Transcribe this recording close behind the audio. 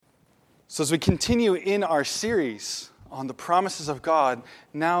So as we continue in our series on the promises of God,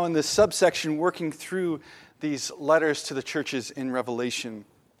 now in this subsection working through these letters to the churches in Revelation,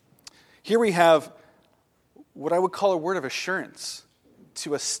 here we have what I would call a word of assurance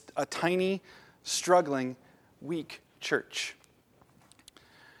to a tiny, struggling, weak church.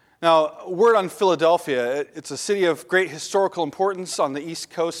 Now, a word on Philadelphia. It's a city of great historical importance on the East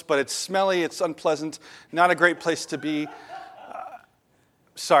Coast, but it's smelly, it's unpleasant, not a great place to be.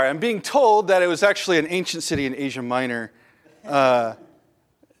 I'm being told that it was actually an ancient city in Asia Minor,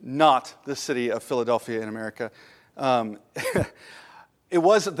 not the city of Philadelphia in America. It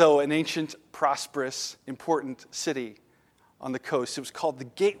was, though, an ancient, prosperous, important city on the coast. It was called the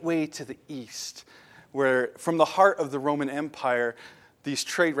Gateway to the East, where from the heart of the Roman Empire, these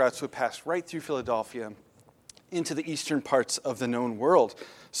trade routes would pass right through Philadelphia into the eastern parts of the known world.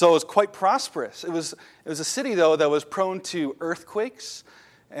 So it was quite prosperous. It was a city, though, that was prone to earthquakes,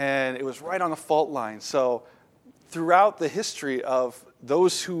 and it was right on the fault line. So throughout the history of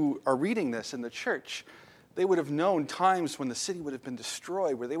those who are reading this in the church, they would have known times when the city would have been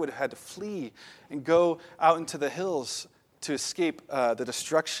destroyed, where they would have had to flee and go out into the hills to escape the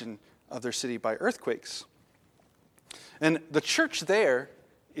destruction of their city by earthquakes. And the church there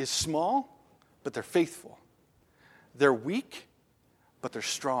is small, but they're faithful. They're weak, but they're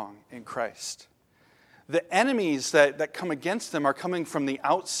strong in Christ. The enemies that come against them are coming from the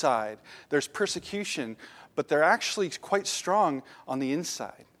outside. There's persecution, but they're actually quite strong on the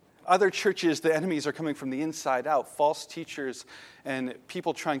inside. Other churches, the enemies are coming from the inside out, false teachers and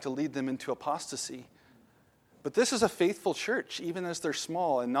people trying to lead them into apostasy. But this is a faithful church, even as they're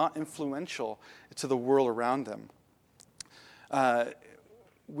small and not influential to the world around them.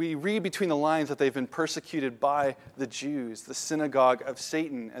 We read between the lines that they've been persecuted by the Jews, the synagogue of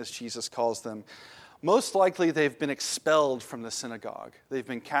Satan, as Jesus calls them. Most likely, they've been expelled from the synagogue. They've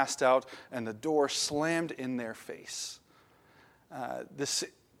been cast out and the door slammed in their face. This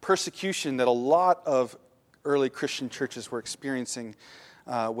persecution that a lot of early Christian churches were experiencing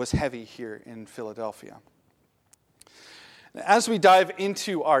was heavy here in Philadelphia. As we dive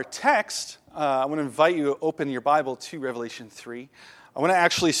into our text, I want to invite you to open your Bible to Revelation 3. I want to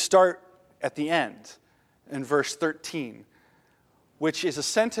actually start at the end in verse 13, which is a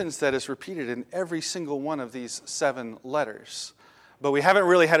sentence that is repeated in every single one of these 7 letters. But we haven't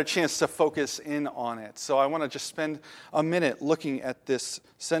really had a chance to focus in on it. So I want to just spend a minute looking at this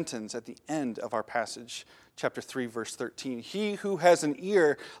sentence at the end of our passage, chapter 3, verse 13. He who has an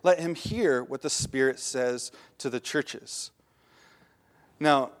ear, let him hear what the Spirit says to the churches.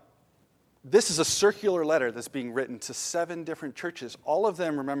 Now, this is a circular letter that's being written to 7 different churches. All of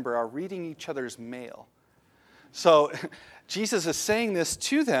them, remember, are reading each other's mail. So Jesus is saying this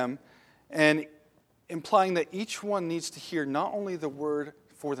to them and implying that each one needs to hear not only the word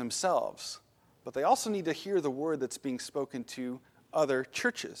for themselves, but they also need to hear the word that's being spoken to other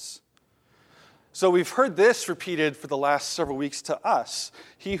churches. So we've heard this repeated for the last several weeks to us.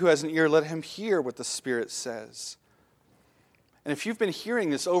 He who has an ear, let him hear what the Spirit says. And if you've been hearing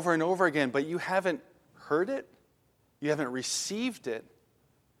this over and over again, but you haven't heard it, you haven't received it,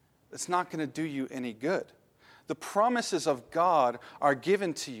 it's not going to do you any good. The promises of God are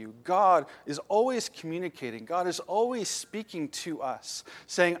given to you. God is always communicating. God is always speaking to us,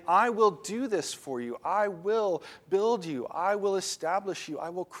 saying, I will do this for you. I will build you. I will establish you. I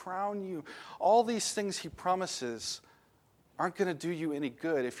will crown you. All these things he promises aren't going to do you any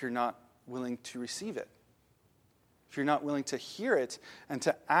good if you're not willing to receive it, if you're not willing to hear it and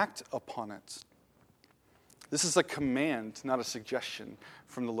to act upon it. This is a command, not a suggestion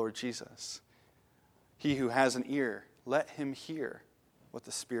from the Lord Jesus. He who has an ear, let him hear what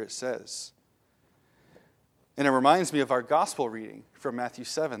the Spirit says. And it reminds me of our gospel reading from Matthew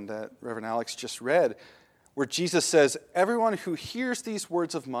 7 that Reverend Alex just read, where Jesus says, everyone who hears these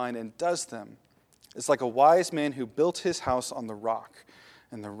words of mine and does them is like a wise man who built his house on the rock.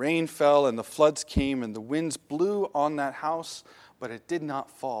 And the rain fell and the floods came and the winds blew on that house, but it did not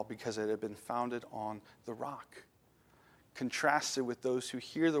fall because it had been founded on the rock. Contrasted with those who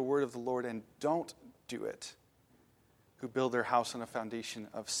hear the word of the Lord and don't do it, who build their house on a foundation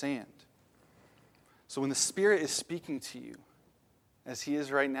of sand. So when the Spirit is speaking to you, as he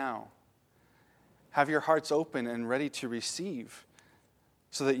is right now, have your hearts open and ready to receive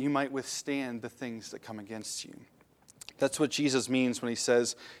so that you might withstand the things that come against you. That's what Jesus means when he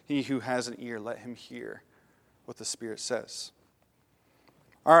says, he who has an ear, let him hear what the Spirit says.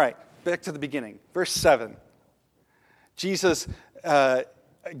 All right, back to the beginning. Verse 7. Jesus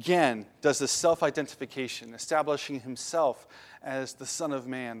again does this self-identification, establishing himself as the Son of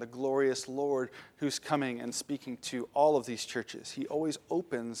Man, the glorious Lord who's coming and speaking to all of these churches. He always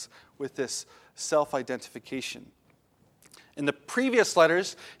opens with this self-identification. In the previous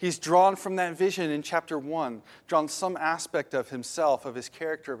letters, he's drawn from that vision in chapter 1, drawn some aspect of himself, of his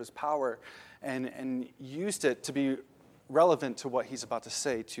character, of his power, and used it to be relevant to what he's about to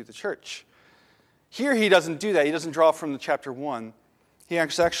say to the church. Here he doesn't do that. He doesn't draw from the chapter 1. He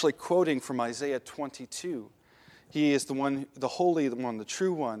is actually quoting from Isaiah 22. He is the one, the holy one, the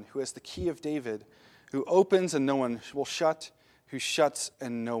true one, who has the key of David, who opens and no one will shut, who shuts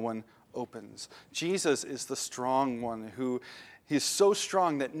and no one opens. Jesus is the strong one who he is so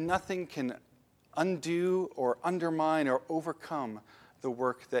strong that nothing can undo or undermine or overcome the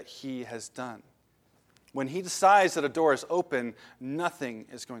work that he has done. When he decides that a door is open, nothing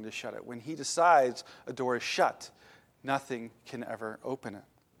is going to shut it. When he decides a door is shut, nothing can ever open it.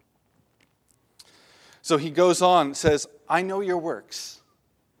 So he goes on, says, I know your works.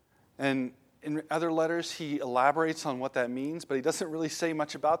 And in other letters, he elaborates on what that means, but he doesn't really say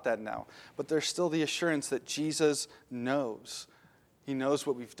much about that now. But there's still the assurance that Jesus knows. He knows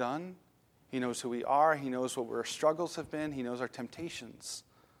what we've done. He knows who we are. He knows what our struggles have been. He knows our temptations.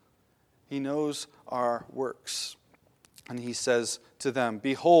 He knows our works. And he says to them,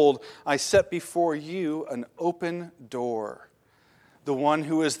 behold, I set before you an open door. The one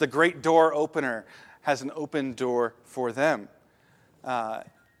who is the great door opener has an open door for them.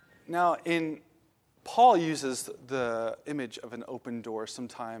 Now, Paul uses the image of an open door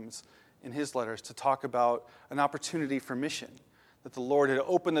sometimes in his letters to talk about an opportunity for mission, that the Lord had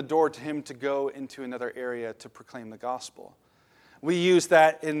opened the door to him to go into another area to proclaim the gospel. We use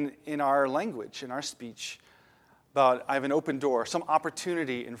that in our language, in our speech, about I have an open door, some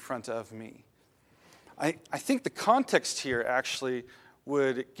opportunity in front of me. I think the context here actually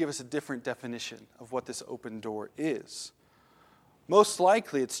would give us a different definition of what this open door is. Most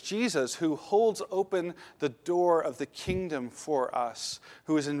likely, it's Jesus who holds open the door of the kingdom for us,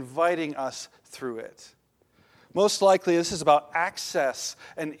 who is inviting us through it. Most likely, this is about access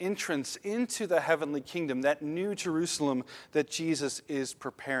and entrance into the heavenly kingdom, that new Jerusalem that Jesus is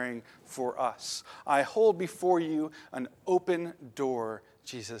preparing for us. I hold before you an open door,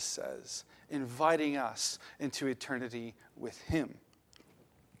 Jesus says, inviting us into eternity with him.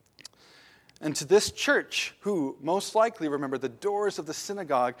 And to this church, who most likely, remember, the doors of the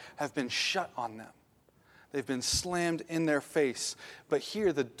synagogue have been shut on them. They've been slammed in their face. But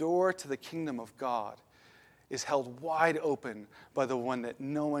here, the door to the kingdom of God is held wide open by the one that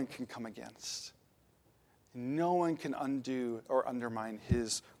no one can come against. No one can undo or undermine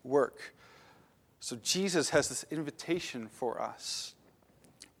his work. So Jesus has this invitation for us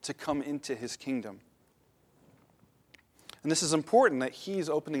to come into his kingdom. And this is important that he's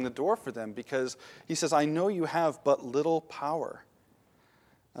opening the door for them because he says, I know you have but little power.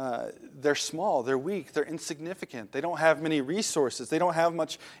 They're small, they're weak, they're insignificant. They don't have many resources. They don't have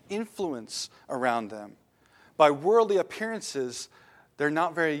much influence around them. By worldly appearances, they're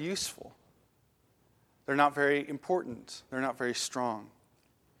not very useful. They're not very important. They're not very strong.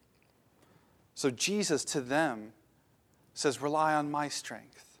 So Jesus to them says, rely on my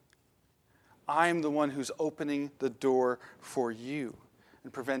strength. I'm the one who's opening the door for you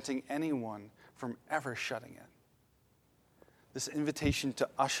and preventing anyone from ever shutting it. This invitation to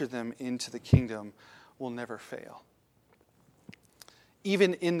usher them into the kingdom will never fail.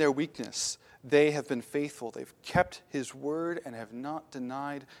 Even in their weakness, they have been faithful. They've kept his word and have not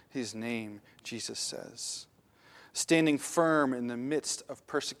denied his name, Jesus says. Standing firm in the midst of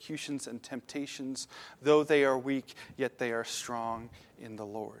persecutions and temptations, though they are weak, yet they are strong in the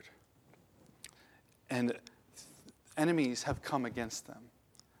Lord. And enemies have come against them.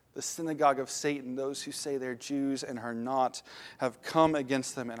 The synagogue of Satan, those who say they're Jews and are not, have come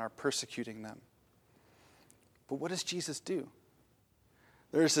against them and are persecuting them. But what does Jesus do?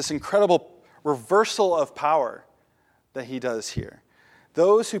 There's this incredible reversal of power that he does here.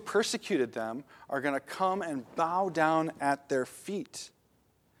 Those who persecuted them are going to come and bow down at their feet.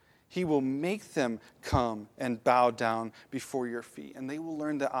 He will make them come and bow down before your feet, and they will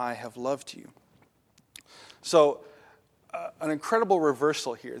learn that I have loved you. So, an incredible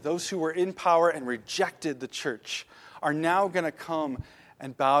reversal here. Those who were in power and rejected the church are now going to come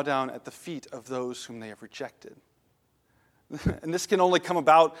and bow down at the feet of those whom they have rejected. And this can only come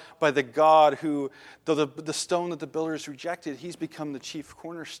about by the God who, though the stone that the builders rejected, he's become the chief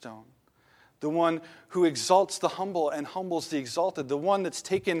cornerstone. The one who exalts the humble and humbles the exalted. The one that's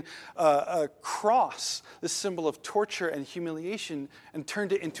taken a cross, the symbol of torture and humiliation, and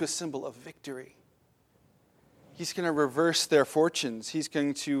turned it into a symbol of victory. He's going to reverse their fortunes. He's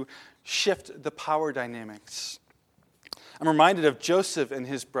going to shift the power dynamics. I'm reminded of Joseph and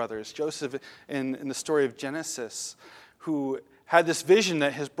his brothers. Joseph in the story of Genesis, who had this vision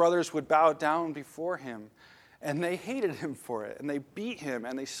that his brothers would bow down before him. And they hated him for it. And they beat him.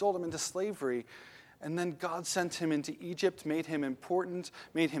 And they sold him into slavery. And then God sent him into Egypt, made him important,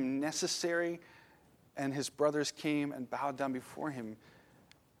 made him necessary. And his brothers came and bowed down before him,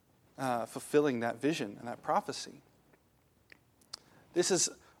 fulfilling that vision and that prophecy. This is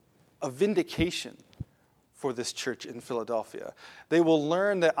a vindication for this church in Philadelphia. They will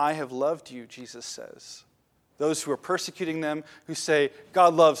learn that I have loved you, Jesus says. Those who are persecuting them, who say,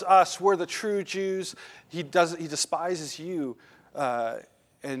 God loves us, we're the true Jews, he despises you,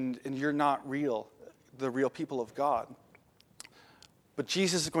 and you're not real, the real people of God. But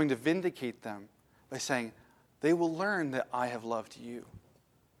Jesus is going to vindicate them by saying, they will learn that I have loved you.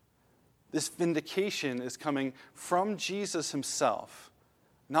 This vindication is coming from Jesus himself,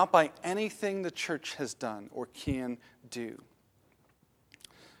 not by anything the church has done or can do.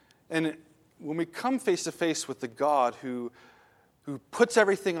 And when we come face to face with the God who puts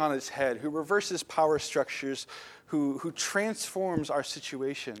everything on its head, who reverses power structures, who transforms our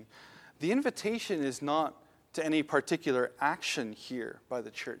situation, the invitation is not to any particular action here by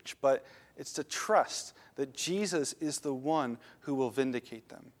the church, but it's to trust that Jesus is the one who will vindicate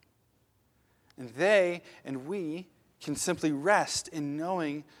them. And they and we can simply rest in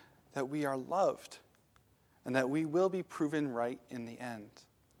knowing that we are loved and that we will be proven right in the end.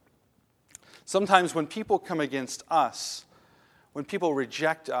 Sometimes when people come against us, when people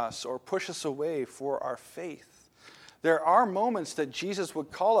reject us or push us away for our faith, there are moments that Jesus would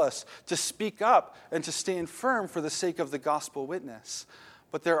call us to speak up and to stand firm for the sake of the gospel witness.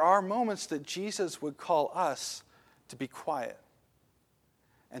 But there are moments that Jesus would call us to be quiet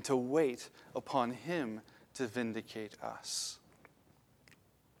and to wait upon him to vindicate us.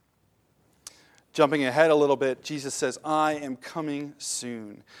 Jumping ahead a little bit, Jesus says, I am coming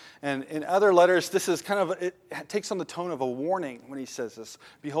soon. And in other letters, this is it takes on the tone of a warning when he says this.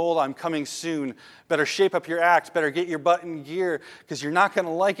 Behold, I'm coming soon. Better shape up your act. Better get your butt in gear, because you're not going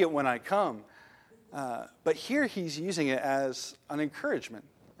to like it when I come. But here he's using it as an encouragement,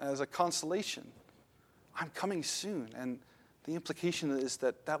 as a consolation. I'm coming soon. And the implication is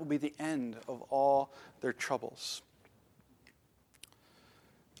that will be the end of all their troubles.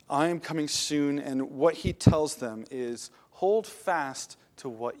 I am coming soon, and what he tells them is, hold fast to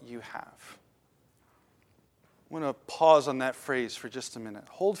what you have. I want to pause on that phrase for just a minute.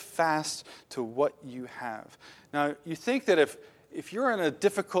 Hold fast to what you have. Now, you think that if you're in a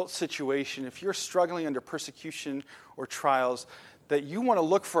difficult situation, if you're struggling under persecution or trials, that you want to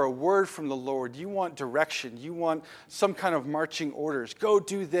look for a word from the Lord. You want direction. You want some kind of marching orders. Go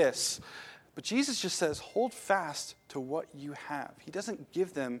do this. But Jesus just says, hold fast to what you have. He doesn't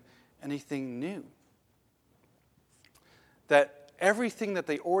give them anything new. That everything that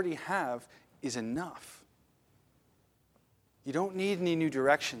they already have is enough. You don't need any new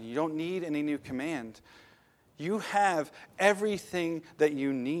direction. You don't need any new command. You have everything that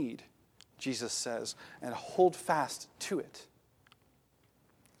you need, Jesus says, and hold fast to it.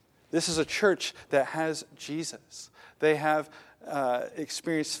 This is a church that has Jesus. They have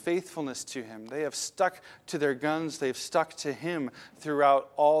experienced faithfulness to him. They have stuck to their guns. They've stuck to him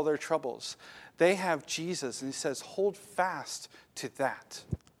throughout all their troubles. They have Jesus, and he says, hold fast to that.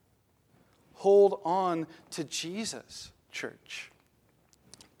 Hold on to Jesus, church.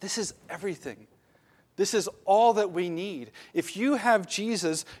 This is everything. This is all that we need. If you have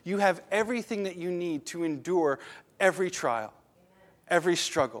Jesus, you have everything that you need to endure every trial, every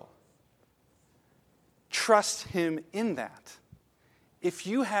struggle. Trust him in that. If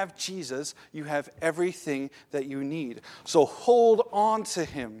you have Jesus, you have everything that you need. So hold on to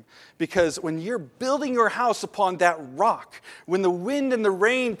him, because when you're building your house upon that rock, when the wind and the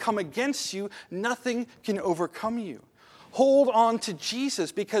rain come against you, nothing can overcome you. Hold on to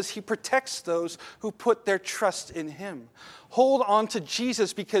Jesus, because he protects those who put their trust in him. Hold on to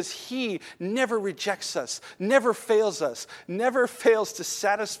Jesus, because he never rejects us, never fails to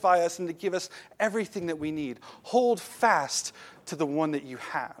satisfy us and to give us everything that we need. Hold fast to the one that you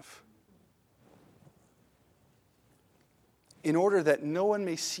have, in order that no one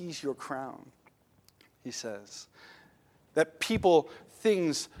may seize your crown, he says. That people,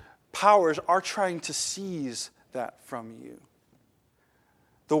 things, powers are trying to seize that from you.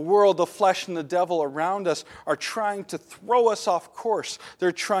 The world, the flesh, and the devil around us are trying to throw us off course.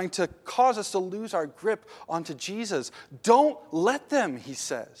 They're trying to cause us to lose our grip onto Jesus. Don't let them, he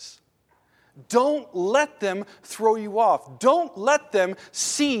says. Don't let them throw you off. Don't let them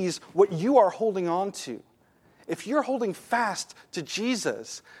seize what you are holding on to. If you're holding fast to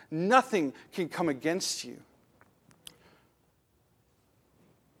Jesus, nothing can come against you.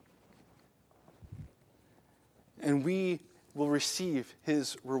 And we will receive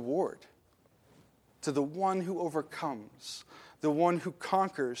his reward. To the one who overcomes, the one who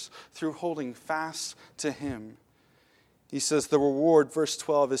conquers through holding fast to him. He says the reward, verse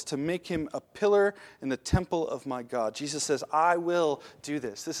 12, is to make him a pillar in the temple of my God. Jesus says, I will do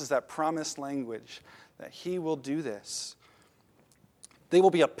this. This is that promised language, that he will do this. They will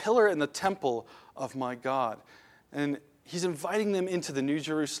be a pillar in the temple of my God. And he's inviting them into the New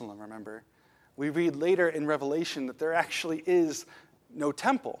Jerusalem, remember? We read later in Revelation that there actually is no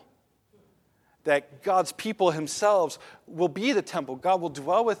temple. That God's people themselves will be the temple. God will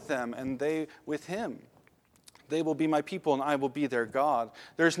dwell with them and they with him. They will be my people and I will be their God.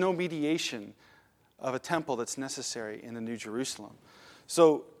 There's no mediation of a temple that's necessary in the New Jerusalem.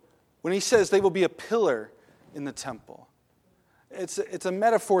 So when he says they will be a pillar in the temple, it's a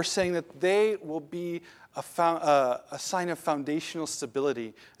metaphor saying that they will be a sign of foundational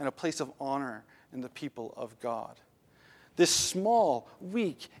stability and a place of honor in the people of God. This small,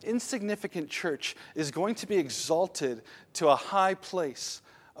 weak, insignificant church is going to be exalted to a high place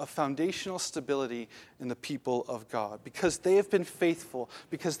of foundational stability in the people of God. Because they have been faithful,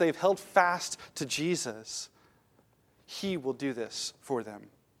 because they've held fast to Jesus, he will do this for them.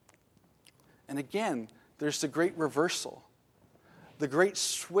 And again, there's the great reversal. The great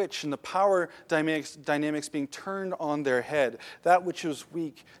switch and the power dynamics being turned on their head. That which was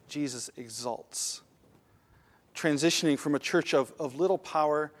weak, Jesus exalts. Transitioning from a church of little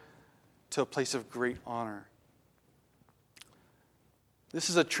power to a place of great honor. This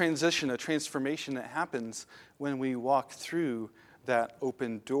is a transition, a transformation that happens when we walk through that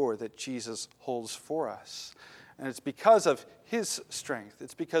open door that Jesus holds for us. And it's because of his strength.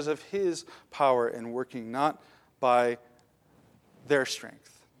 It's because of his power and working, not by their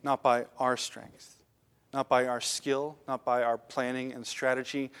strength, not by our strength, not by our skill, not by our planning and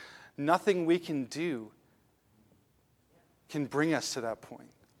strategy. Nothing we can do can bring us to that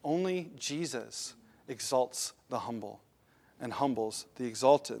point. Only Jesus exalts the humble and humbles the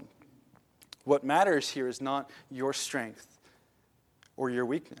exalted. What matters here is not your strength or your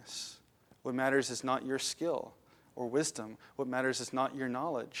weakness. What matters is not your skill or wisdom. What matters is not your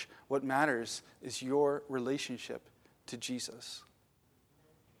knowledge. What matters is your relationship to Jesus.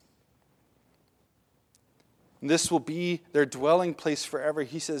 This will be their dwelling place forever.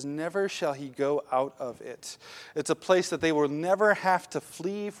 He says, never shall he go out of it. It's a place that they will never have to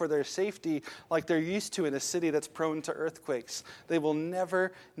flee for their safety like they're used to in a city that's prone to earthquakes. They will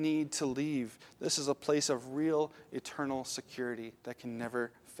never need to leave. This is a place of real eternal security that can never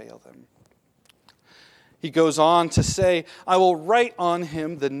fail them. He goes on to say, I will write on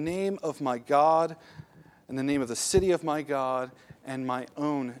him the name of my God and the name of the city of my God and my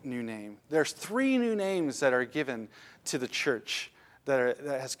own new name. There's 3 new names that are given to the church that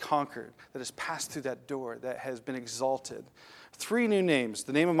has conquered, that has passed through that door, that has been exalted. 3 new names: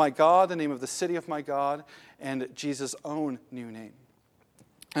 the name of my God, the name of the city of my God, and Jesus' own new name.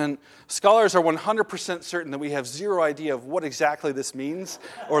 And scholars are 100% certain that we have zero idea of what exactly this means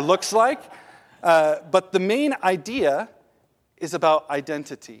or looks like. But the main idea is about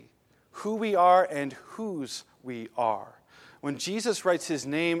identity, who we are and whose we are. When Jesus writes his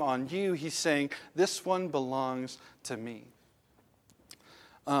name on you, he's saying, this one belongs to me.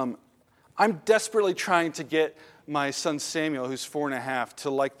 I'm desperately trying to get my son Samuel, who's 4.5,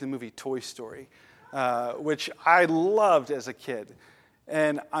 to like the movie Toy Story, which I loved as a kid.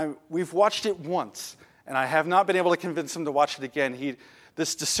 And we've watched it once, and I have not been able to convince him to watch it again.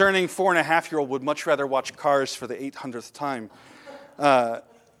 This discerning 4.5-year-old would much rather watch Cars for the 800th time.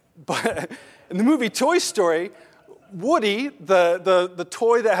 But in the movie Toy Story, Woody, the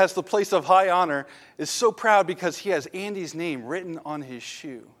toy that has the place of high honor, is so proud because he has Andy's name written on his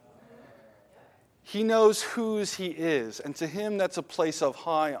shoe. He knows whose he is, and to him that's a place of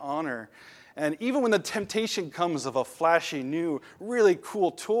high honor. And even when the temptation comes of a flashy, new, really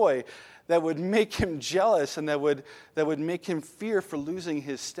cool toy that would make him jealous and that would make him fear for losing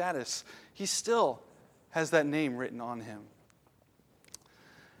his status, he still has that name written on him.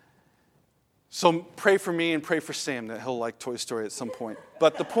 So pray for me and pray for Sam that he'll like Toy Story at some point.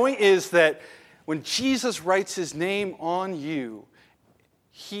 But the point is that when Jesus writes his name on you,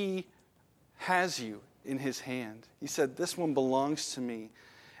 he has you in his hand. He said, this one belongs to me.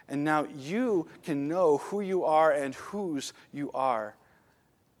 And now you can know who you are and whose you are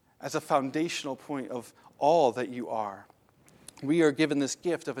as a foundational point of all that you are. We are given this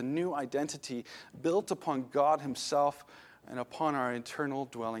gift of a new identity built upon God himself and upon our eternal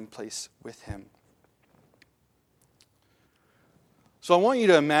dwelling place with him. So I want you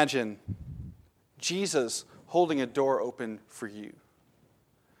to imagine Jesus holding a door open for you.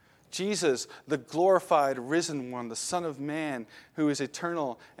 Jesus, the glorified, risen one, the Son of Man, who is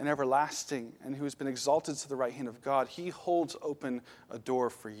eternal and everlasting and who has been exalted to the right hand of God, he holds open a door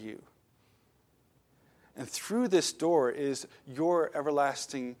for you. And through this door is your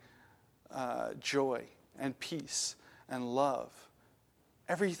everlasting joy and peace and love.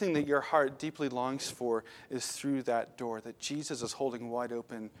 Everything that your heart deeply longs for is through that door that Jesus is holding wide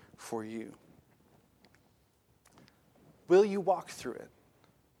open for you. Will you walk through it?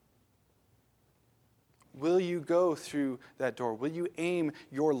 Will you go through that door? Will you aim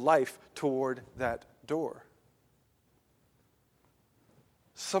your life toward that door?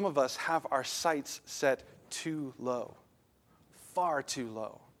 Some of us have our sights set too low, far too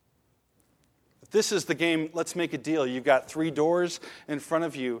low. If this is the game, let's make a deal. You've got 3 doors in front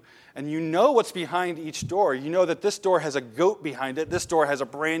of you, and you know what's behind each door. You know that this door has a goat behind it. This door has a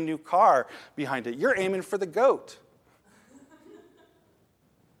brand new car behind it. You're aiming for the goat.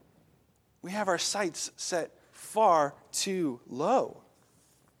 We have our sights set far too low.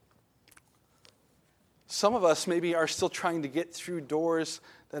 Some of us maybe are still trying to get through doors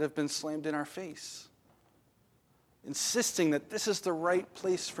that have been slammed in our face, insisting that this is the right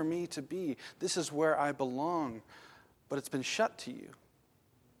place for me to be. This is where I belong, but it's been shut to you.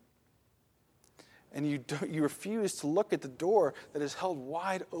 And you refuse to look at the door that is held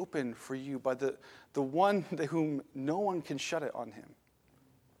wide open for you by the one whom no one can shut it on him.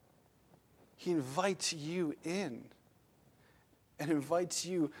 He invites you in and invites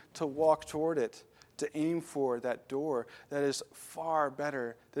you to walk toward it, to aim for that door that is far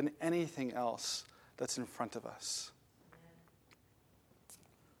better than anything else that's in front of us.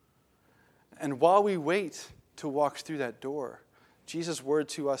 And while we wait to walk through that door, Jesus' word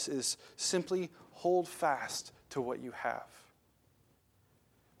to us is simply hold fast to what you have.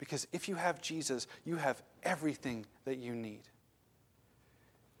 Because if you have Jesus, you have everything that you need.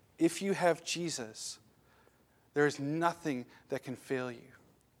 If you have Jesus, there is nothing that can fail you.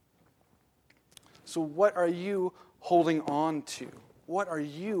 So what are you holding on to? What are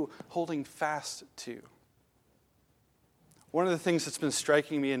you holding fast to? One of the things that's been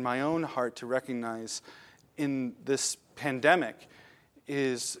striking me in my own heart to recognize in this pandemic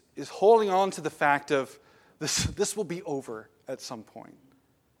is holding on to the fact of this will be over at some point.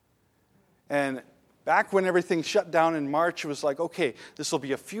 And back when everything shut down in March, it was like, okay, this will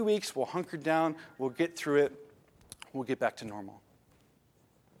be a few weeks, we'll hunker down, we'll get through it, we'll get back to normal.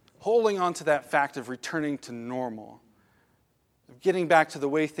 Holding on to that fact of returning to normal, of getting back to the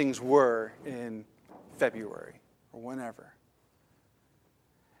way things were in February or whenever.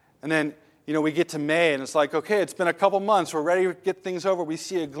 And then, we get to May and it's like, okay, it's been a couple months, we're ready to get things over. We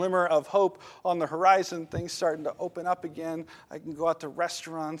see a glimmer of hope on the horizon, things starting to open up again. I can go out to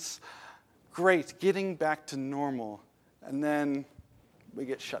restaurants. Great, getting back to normal. And then we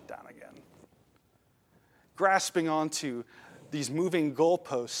get shut down again. Grasping onto these moving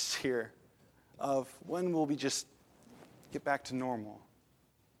goalposts here of when will we just get back to normal.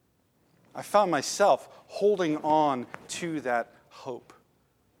 I found myself holding on to that hope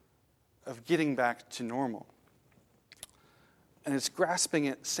of getting back to normal. And it's grasping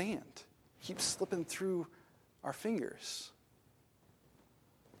at sand. It keeps slipping through our fingers.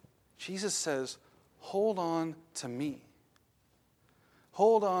 Jesus says, hold on to me.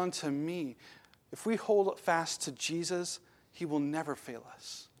 Hold on to me. If we hold fast to Jesus, he will never fail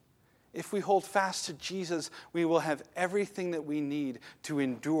us. If we hold fast to Jesus, we will have everything that we need to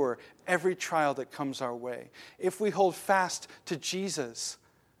endure every trial that comes our way. If we hold fast to Jesus,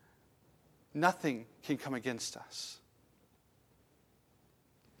 nothing can come against us.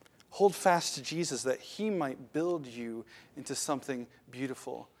 Hold fast to Jesus that he might build you into something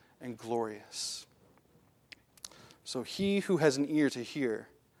beautiful and glorious. So he who has an ear to hear,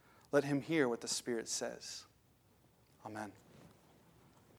 let him hear what the Spirit says. Amen.